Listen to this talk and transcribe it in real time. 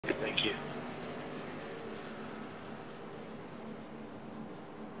Thank you.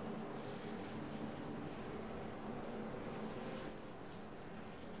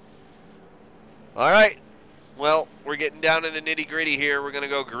 All right. Well, we're getting down to the nitty-gritty here. We're going to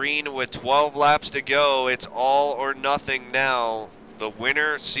go green with 12 laps to go. It's all or nothing now. The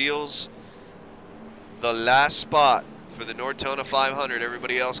winner seals the last spot for the Nordtona 500.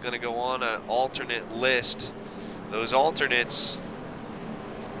 Everybody else going to go on an alternate list. Those alternates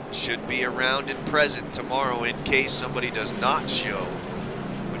should be around and present tomorrow in case somebody does not show,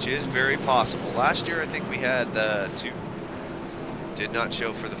 which is very possible. Last year, I think we had 2 did not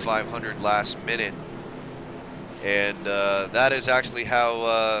show for the 500 last minute. And that is actually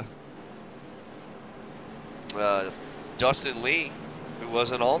how Dustin Lee, who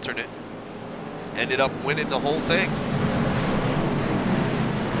was an alternate, ended up winning the whole thing.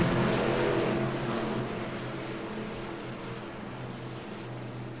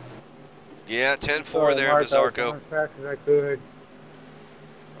 Yeah, 10-4 there, Mazarko. As fast as I could.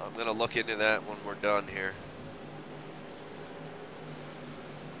 I'm going to look into that when we're done here.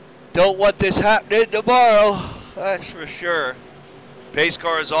 Don't want this happening tomorrow, that's for sure. Pace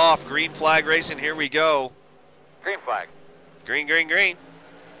car is off. Green flag racing. Here we go. Green flag. Green, green, green.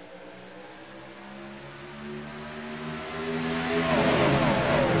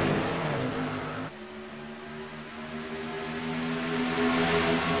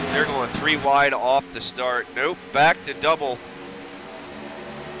 They're going 3 wide off the start. Nope, back to double.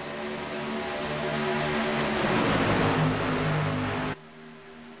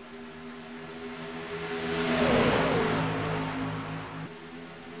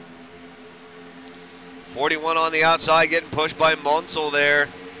 .41 on the outside, getting pushed by Munsell there.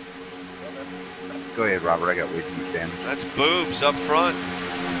 Go ahead, Robert. I got way too much damage. That's Boobs up front.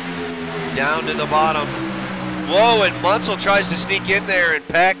 Down to the bottom. Whoa, and Munsell tries to sneak in there, and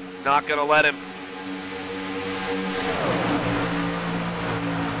Peck not going to let him.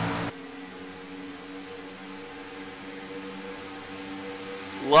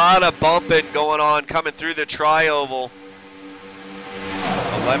 Lot of bumping going on coming through the tri-oval.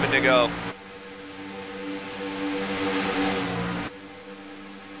 11 to go.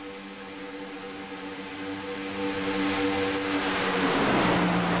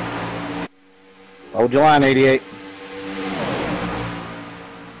 Hold your line, 88.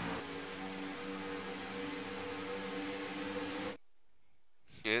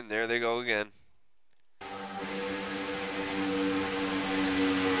 And there they go again.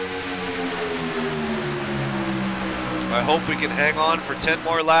 I hope we can hang on for 10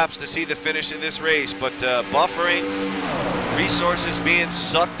 more laps to see the finish of this race, but buffering, resources being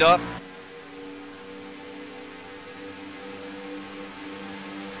sucked up.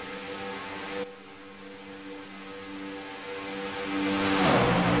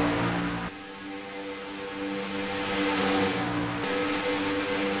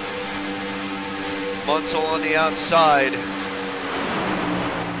 Munsell on the outside.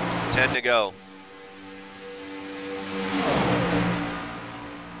 10 to go.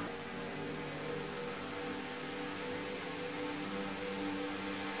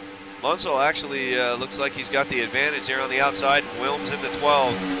 Munsell actually looks like he's got the advantage there on the outside. Wilms in the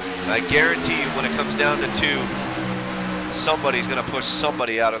 12. I guarantee you when it comes down to 2, somebody's going to push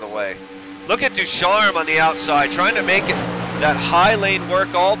somebody out of the way. Look at Ducharme on the outside trying to make it that high lane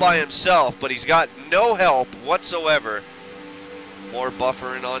work all by himself, but he's got no help whatsoever. More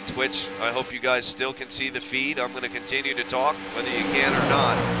buffering on Twitch. I hope you guys still can see the feed. I'm going to continue to talk whether you can or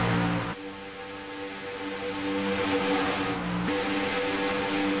not.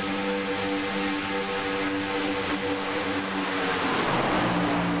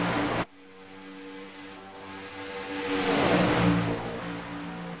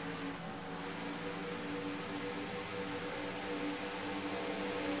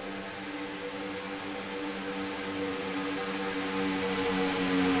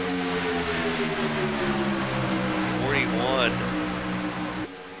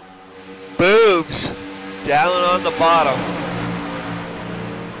 Boobs down on the bottom.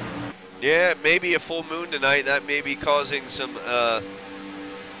 Yeah, maybe a full moon tonight. That may be causing some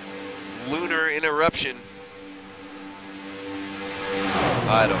lunar interruption.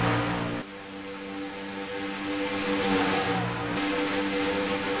 I don't know.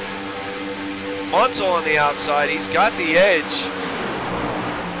 Munsell on the outside. He's got the edge.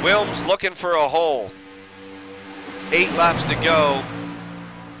 Wilms looking for a hole. 8 laps to go.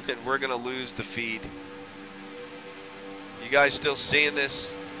 And we're going to lose the feed. You guys still seeing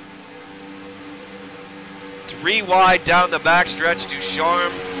this? 3 wide down the backstretch.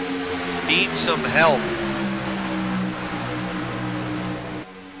 Ducharme needs some help.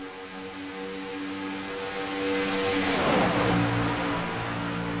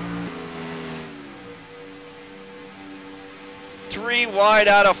 3 wide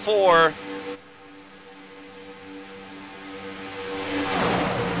out of 4.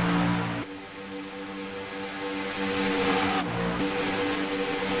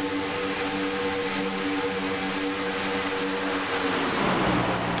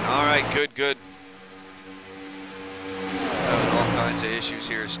 All right, good. Having all kinds of issues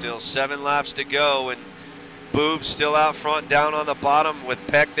here still. 7 laps to go, and Boob's still out front, down on the bottom, with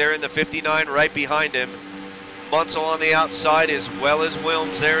Peck there in the 59 right behind him. Munsell on the outside, as well as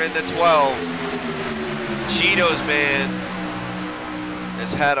Wilms there in the 12. Cheetos, man,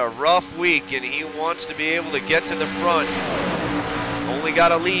 has had a rough week, and he wants to be able to get to the front. Only got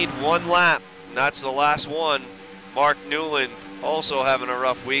to lead 1 lap, and that's the last one. Mark Newland also having a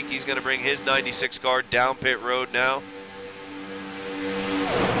rough week. He's going to bring his 96 car down pit road now.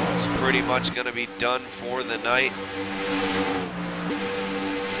 He's pretty much going to be done for the night.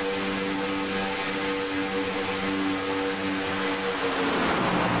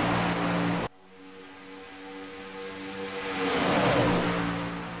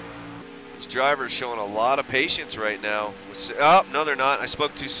 These drivers showing a lot of patience right now. Oh, no, they're not. I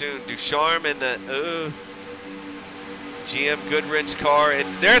spoke too soon. Ducharme and the GM Goodwrench car, and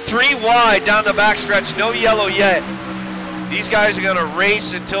they're 3 wide down the backstretch. No yellow yet. These guys are going to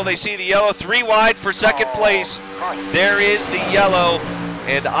race until they see the yellow. 3 wide for second place. There is the yellow,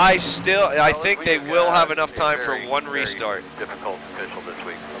 and I think they will have enough time for 1 restart. Difficult official this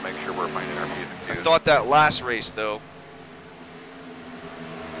week. We'll make sure we're finding our music too. I thought that last race, though.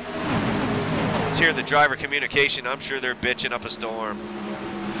 Let's hear the driver communication. I'm sure they're bitching up a storm.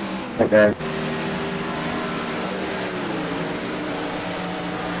 Okay.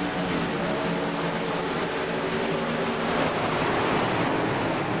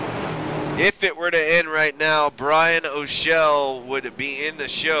 If it were to end right now, Brian O'Shell would be in the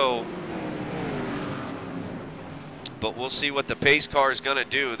show. But we'll see what the pace car is going to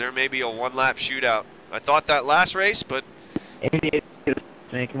do. There may be a 1-lap shootout. I thought that last race, but...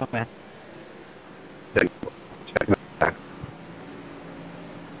 Come on, man.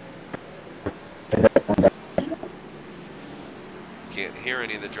 Can't hear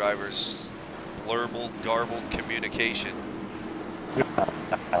any of the drivers. Blurbled, garbled communication.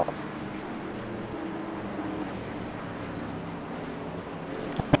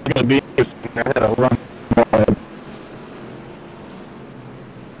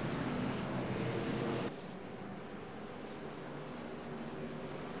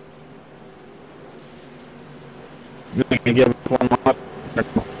 You can give us 1 lap.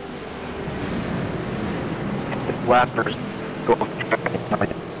 Lappers go.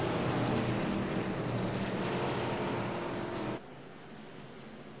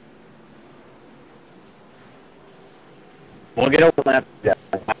 We'll get a 1 lap. Yeah,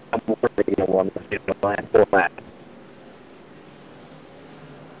 I'm worried one. Let's get a lap. 4 laps.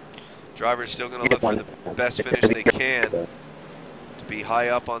 Drivers still going to look for the best finish they can to be high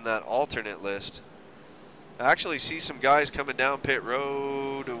up on that alternate list. I actually see some guys coming down pit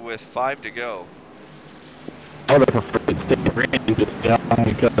road with 5 to go. I would prefer to stay green and just get on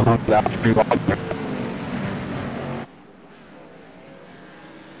because the hunt out 3 wide.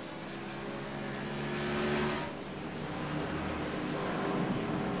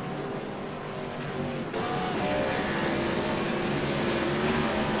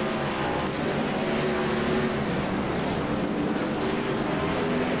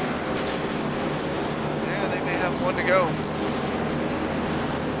 One to go.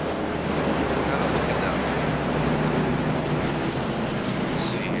 Gotta look at that. Let's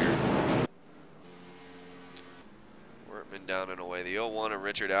see here. Wortman down and away. The 01 of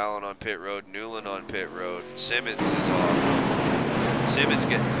Richard Allen on pit road. Newland on pit road. Simmons is off. Simmons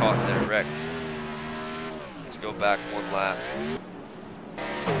getting caught in that wreck. Let's go back 1 lap.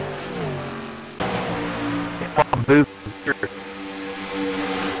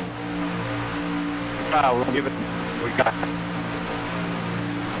 We'll give it. We got.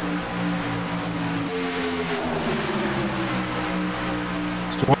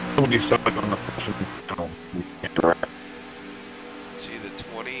 So what would you start on the person? See the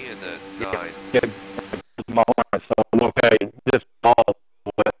 20 and the 9. Get smaller, so okay, this ball.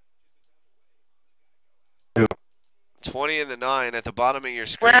 20 and the 9 at the bottom of your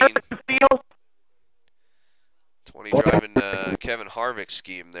screen. 20 driving Kevin Harvick's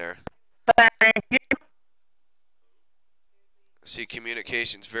scheme there. See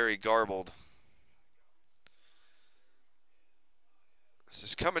communications very garbled. This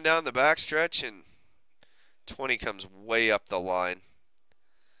is coming down the backstretch, and 20 comes way up the line.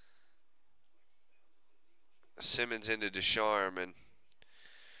 Simmons into Ducharme, and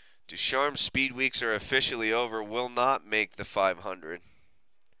Ducharme's speed weeks are officially over. Will not make the 500.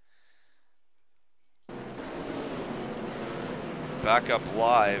 Back up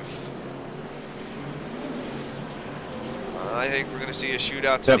live. I think we're going to see a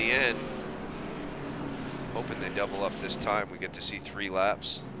shootout to the end. Hoping they double up this time. We get to see 3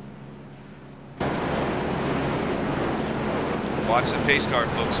 laps. Watch the pace car,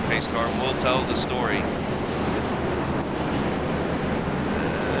 folks. Pace car will tell the story.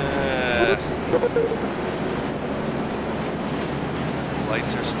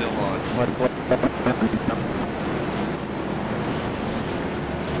 Lights are still on.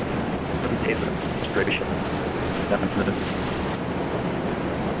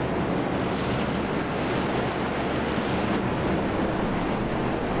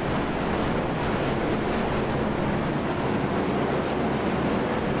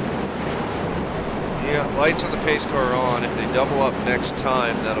 Yeah, lights on the pace car are on. If they double up next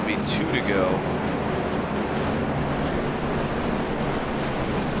time, that'll be 2 to go.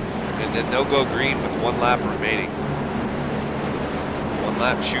 And then they'll go green with 1 lap remaining. 1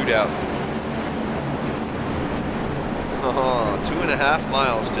 lap shootout. 2.5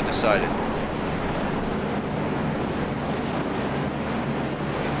 miles to decide it.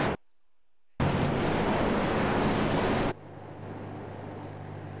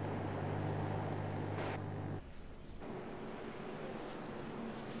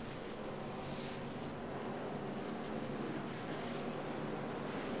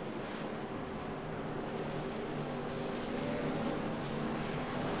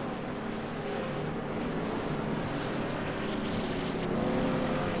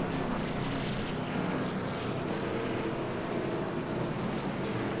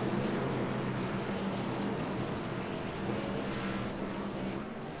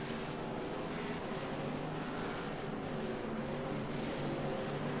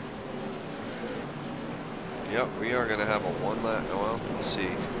 Yep, we are going to have a 1 lap. Well, we'll see.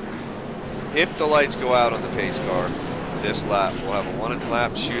 If the lights go out on the pace car this lap, we'll have a 1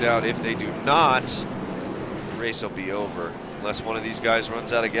 lap shootout. If they do not, the race will be over. Unless one of these guys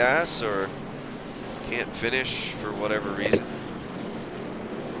runs out of gas or can't finish for whatever reason.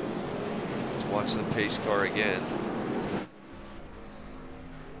 Let's watch the pace car again.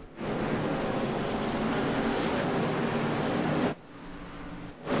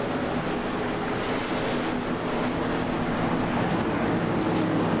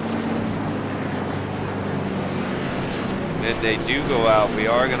 And they do go out. We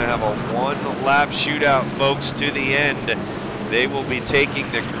are going to have a 1 lap shootout, folks, to the end. They will be taking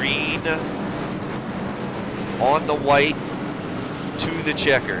the green on the white to the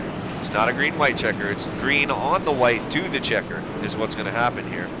checker. It's not a green-white checker. It's green on the white to the checker is what's going to happen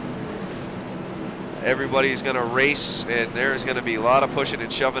here. Everybody's going to race, and there's going to be a lot of pushing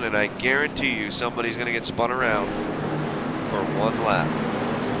and shoving, and I guarantee you somebody's going to get spun around for 1 lap.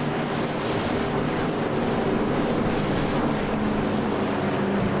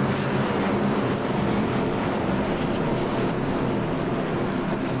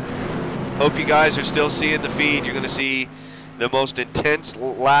 Hope you guys are still seeing the feed. You're going to see the most intense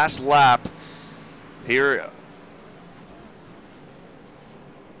last lap here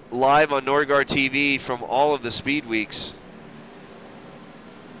live on Norgard TV from all of the Speed Weeks.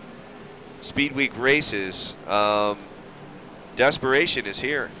 Speed Week races. Desperation is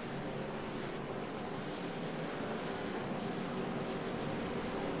here.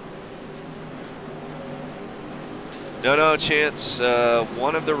 No chance.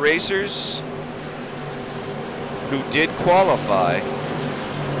 One of the racers who did qualify,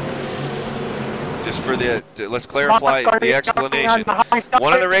 just for the, let's clarify the explanation.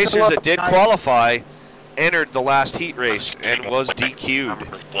 One of the racers that did qualify entered the last heat race and was DQ'd.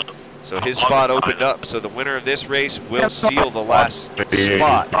 So his spot opened up. So the winner of this race will seal the last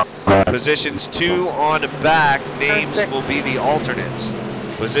spot. Positions 2 on back, names will be the alternates.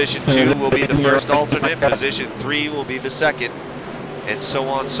 Position 2 will be the first alternate, position 3 will be the second, and so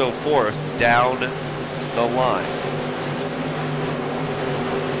on and so forth down the line.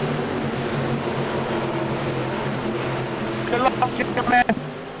 Good luck, man.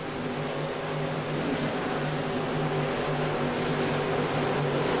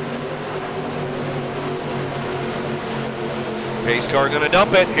 Pace car gonna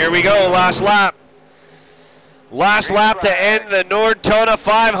dump it. Here we go, last lap. Last lap to end the Nordtona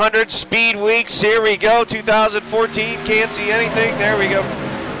 500 Speed Weeks. Here we go, 2014. Can't see anything. There we go.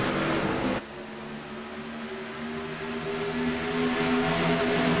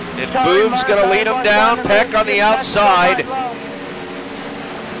 And Boob's going to lead him down. Peck on the outside.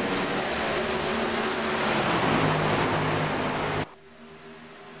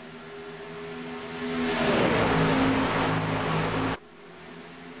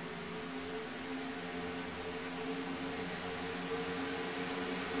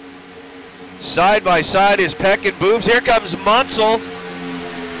 Side by side is Peck and Boobs. Here comes Munsell.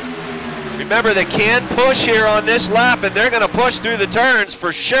 Remember, they can push here on this lap, and they're going to push through the turns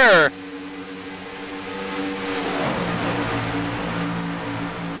for sure.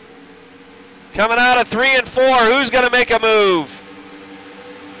 Coming out of 3 and 4, who's going to make a move?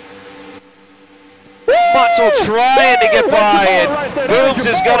 Munsell trying to get by, and Boobs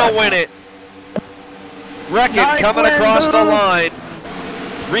is going to win it. Reckon coming across the line.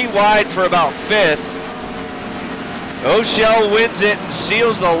 3 wide for about 5th. O'Shell wins it and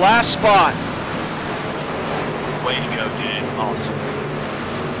seals the last spot. Way to go, dude. Awesome.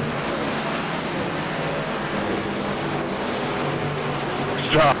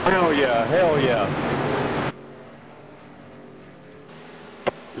 Hell yeah, hell yeah.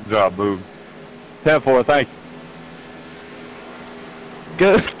 Good job, Boob. 10-4, thank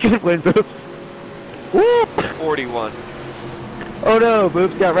you. Good win, Boobs. Woo! 41. Oh no,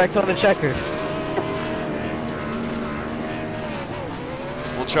 Boobs got wrecked on the checkers.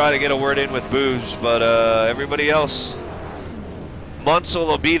 We'll try to get a word in with Boobs, but everybody else. Munsell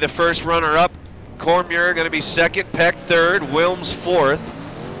will be the first runner-up. Cormier going to be second, Peck third, Wilms fourth,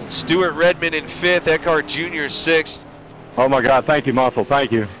 Stuart Redmond in 5th, Eckhart Jr. 6th. Oh my God, thank you, Muscle,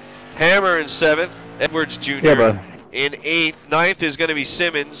 thank you. Hammer in 7th, Edwards Jr. in 8th. 9th is going to be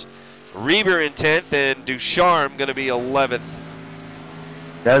Simmons, Reber in 10th, and Ducharme going to be 11th.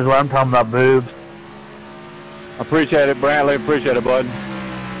 That's what I'm talking about, Boobs. Appreciate it, Brantley, appreciate it, bud.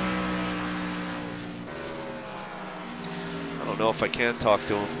 I don't know if I can talk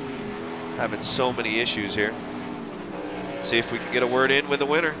to him. Having so many issues here. See if we can get a word in with the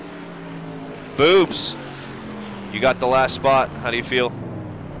winner. Boobs, you got the last spot. How do you feel?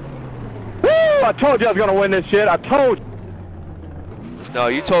 Woo! I told you I was going to win this shit. I told you. No,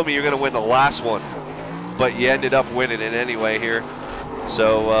 you told me you're going to win the last one, but you ended up winning it anyway here.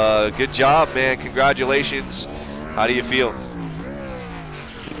 So good job, man. Congratulations. How do you feel?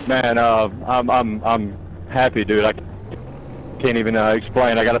 Man, I'm happy, dude. I can't even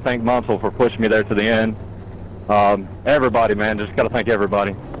explain. I got to thank Munsell for pushing me there to the end. Everybody, man, just got to thank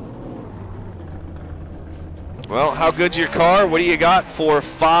everybody. Well, how good's your car? What do you got for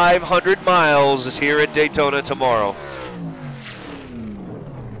 500 miles here at Daytona tomorrow?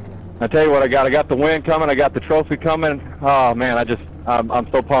 I tell you what, I got the win coming. I got the trophy coming. Oh man,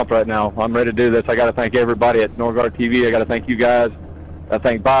 I'm so pumped right now. I'm ready to do this. I got to thank everybody at Norgard TV. I got to thank you guys. I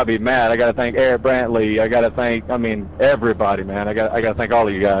thank Bobby, Matt. I got to thank Eric Brantley. I got to thank, I mean, everybody, man. I got to thank all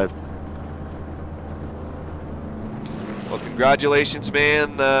of you guys. Well, congratulations,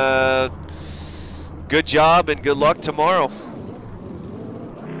 man. Good job and good luck tomorrow.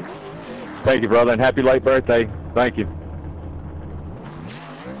 Thank you, brother, and happy late birthday. Thank you.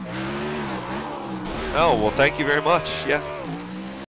 Oh, well, thank you very much. Yeah.